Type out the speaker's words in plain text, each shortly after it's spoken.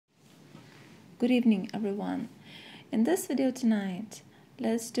Good evening, everyone. In this video tonight,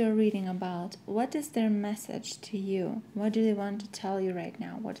 let's do a reading about what is their message to you. What do they want to tell you right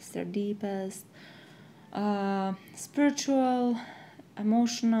now? What is their deepest spiritual,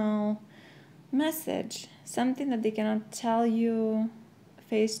 emotional message? Something that they cannot tell you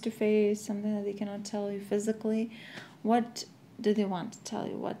face to face, something that they cannot tell you physically. What do they want to tell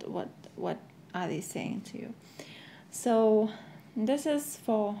you? What are they saying to you? So this is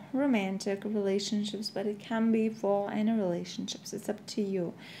for romantic relationships, but it can be for any relationships. It's up to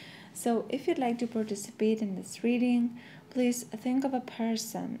you. So if you'd like to participate in this reading, please think of a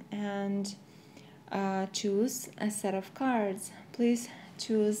person and choose a set of cards. Please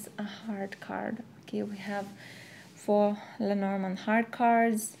choose a heart card. Okay, we have 4 LENORMAND heart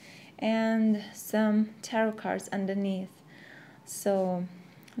cards and some tarot cards underneath. So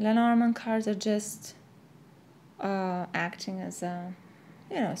LENORMAND cards are just acting as a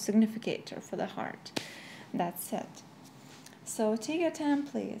significator for the heart. That's it. So take your time,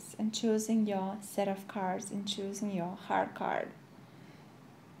 please, in choosing your set of cards and choosing your heart card.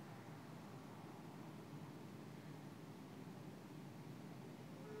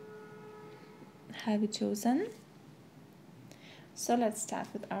 Have you chosen? So let's start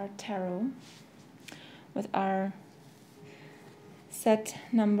with our tarot, with our set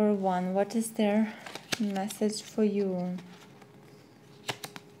number 1. What is their message for you?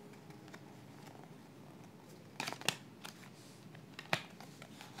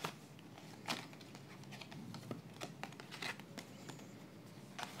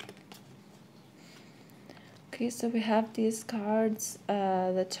 Okay, so we have these cards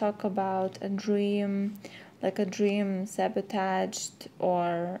that talk about a dream, like a dream sabotaged,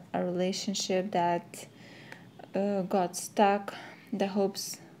 or a relationship that got stuck. The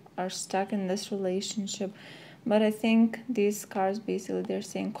hopes are stuck in this relationship. But I think these cards, basically they're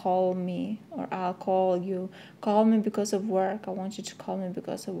saying call me, or I'll call you. Call me because of work. I want you to call me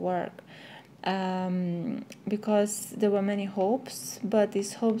because of work. Because there were many hopes, but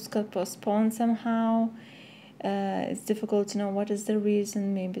these hopes got postponed somehow. It's difficult to know what is the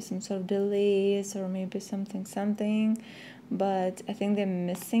reason. Maybe some sort of delays, or maybe something. But I think they're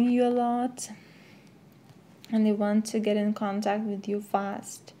missing you a lot, and they want to get in contact with you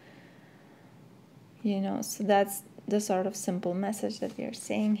fast. So that's the sort of simple message that they're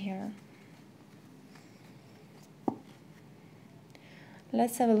saying here.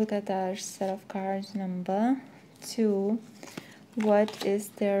 Let's have a look at our set of cards number 2. What is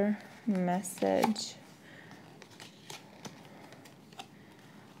their message?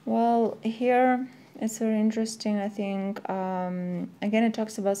 Well, here it's very interesting, I think. Again, it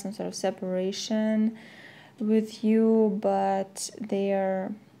talks about some sort of separation with you, but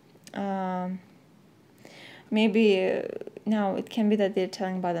they're maybe now it can be that they're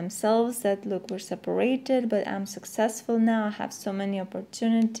telling about themselves that, look, we're separated, but I'm successful now. I have so many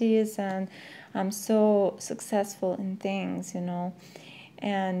opportunities, and I'm so successful in things,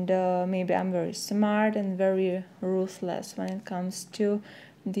 and maybe I'm very smart and very ruthless when it comes to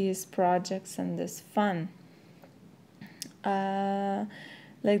these projects and this fun.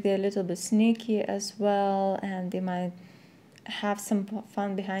 Like they're a little bit sneaky as well, and they might have some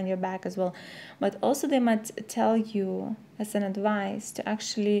fun behind your back as well. But also they might tell you as an advice to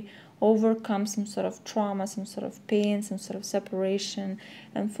actually overcome some sort of trauma, some sort of pain, some sort of separation,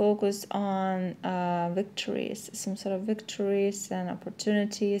 and focus on victories, some sort of victories and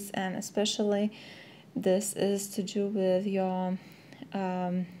opportunities. And especially this is to do with your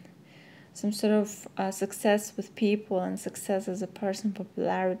some sort of success with people, and success as a person,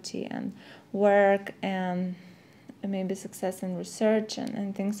 popularity and work, and maybe success in research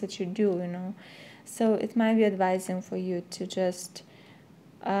and things that you do, So it might be advising for you to just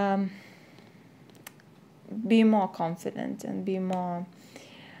be more confident and be more,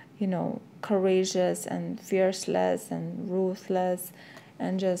 courageous and fearless and ruthless,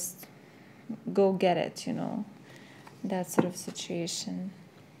 and just go get it, that sort of situation.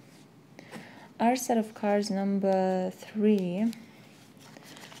 Our set of cards number 3.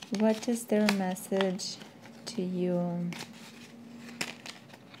 What is their message to you?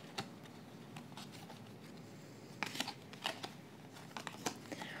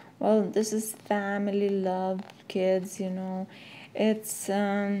 Well, this is family, love, kids, It's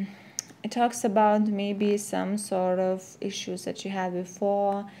it talks about maybe some sort of issues that you had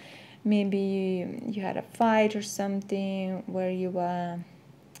before. Maybe you had a fight or something where you were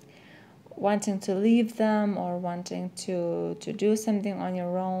wanting to leave them, or wanting to do something on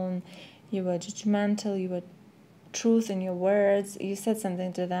your own. You were judgmental, you were truth in your words, you said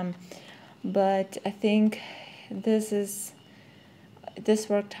something to them. But I think this is this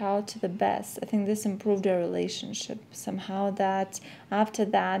worked out to the best. I think this improved their relationship somehow, that after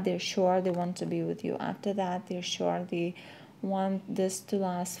that they're sure they want to be with you. After that they're sure they want this to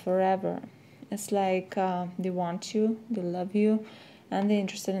last forever. It's like they want you, they love you, and they're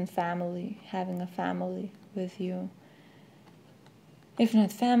interested in family, having a family with you. If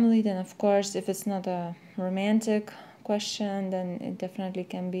not family, then of course, if it's not a romantic question, then it definitely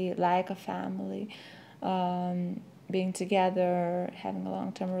can be like a family. Being together, having a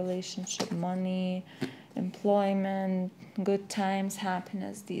long-term relationship, money, employment, good times,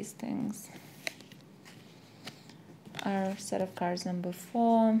 happiness, these things. Our set of cards number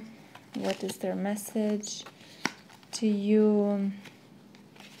 4. What is their message to you?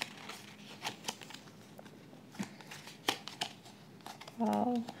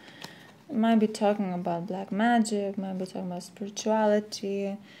 Wow. Might be talking about black magic, might be talking about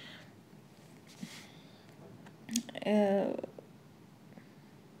spirituality.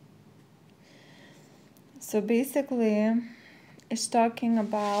 So basically, it's talking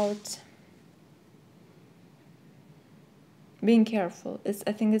about being careful.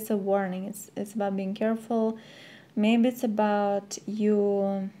 I think it's a warning. It's about being careful. Maybe it's about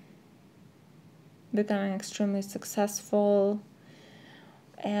you becoming extremely successful,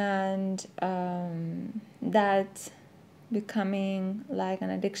 and that becoming like an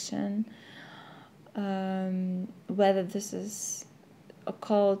addiction. Whether this is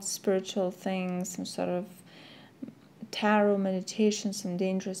occult, spiritual things, some sort of tarot, meditation, some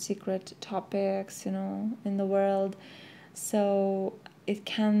dangerous secret topics, in the world. So it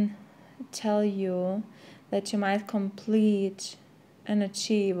can tell you that you might complete and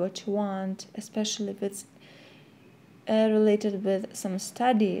achieve what you want, especially if it's related with some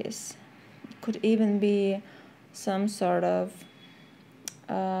studies. It could even be some sort of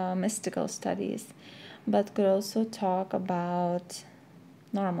mystical studies, but could also talk about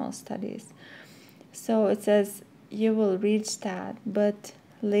normal studies. So it says you will reach that, but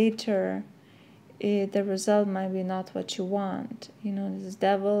later the result might be not what you want. This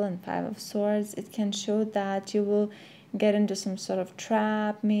Devil and 5 of Swords, it can show that you will get into some sort of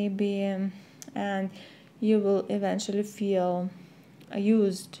trap maybe, and you will eventually feel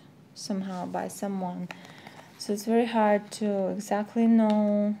used somehow by someone. So it's very hard to exactly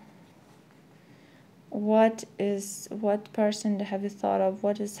know what person have you thought of,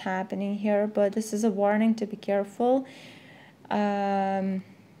 what is happening here, but this is a warning to be careful.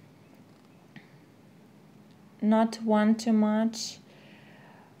 Not want too much.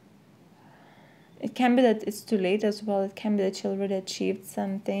 It can be that it's too late as well. It can be that you already achieved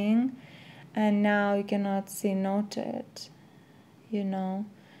something and now you cannot say no to it,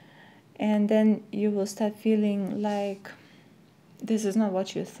 and then you will start feeling like this is not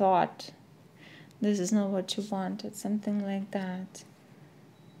what you thought, this is not what you wanted, something like that.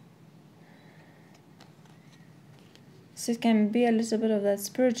 So it can be a little bit of that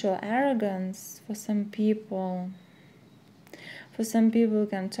spiritual arrogance for some people. For some people,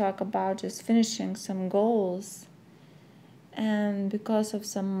 can talk about just finishing some goals, and because of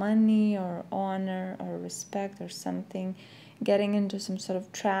some money or honor or respect or something, getting into some sort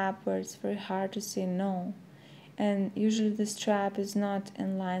of trap where it's very hard to say no. And usually this trap is not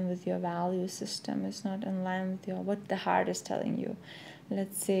in line with your value system. It's not in line with what the heart is telling you.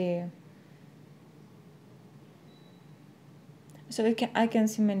 Let's say. So I can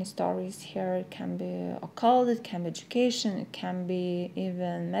see many stories here. It can be occult, it can be education, it can be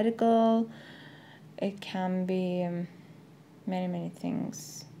even medical, it can be many, many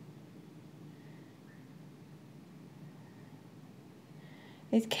things.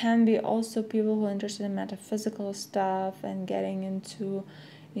 It can be also people who are interested in metaphysical stuff and getting into,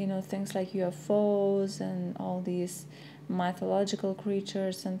 things like UFOs and all these mythological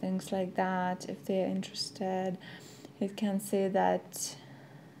creatures and things like that, if they're interested. It can say that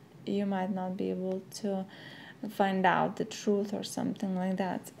you might not be able to find out the truth or something like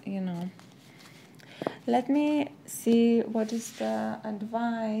that, Let me see what is the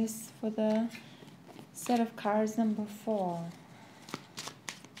advice for the set of cards number 4.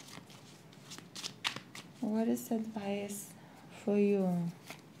 What is the advice for you?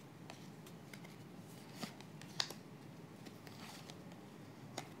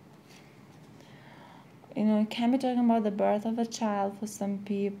 It can be talking about the birth of a child for some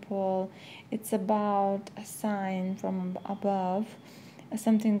people. It's about a sign from above.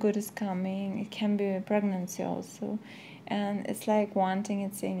 Something good is coming. It can be a pregnancy also. And it's like wanting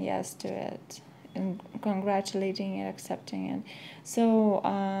it, saying yes to it, and congratulating it, accepting it. So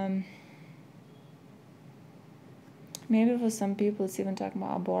maybe for some people it's even talking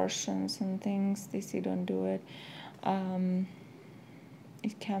about abortions and things. They say don't do it.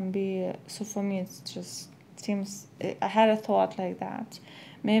 it can be, so for me it's just seems, I had a thought like that.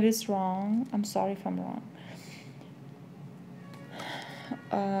 Maybe it's wrong, I'm sorry if I'm wrong.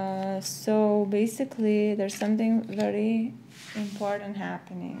 So basically there's something very important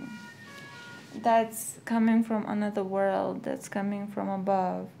happening that's coming from another world, that's coming from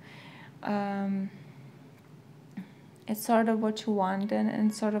above. It's sort of what you wanted and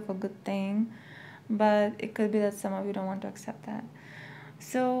it's sort of a good thing, but it could be that some of you don't want to accept that.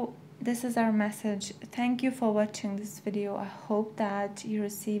 So this is our message. Thank you for watching this video. I hope that you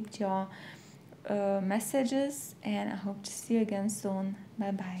received your messages, and I hope to see you again soon.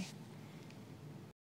 Bye bye.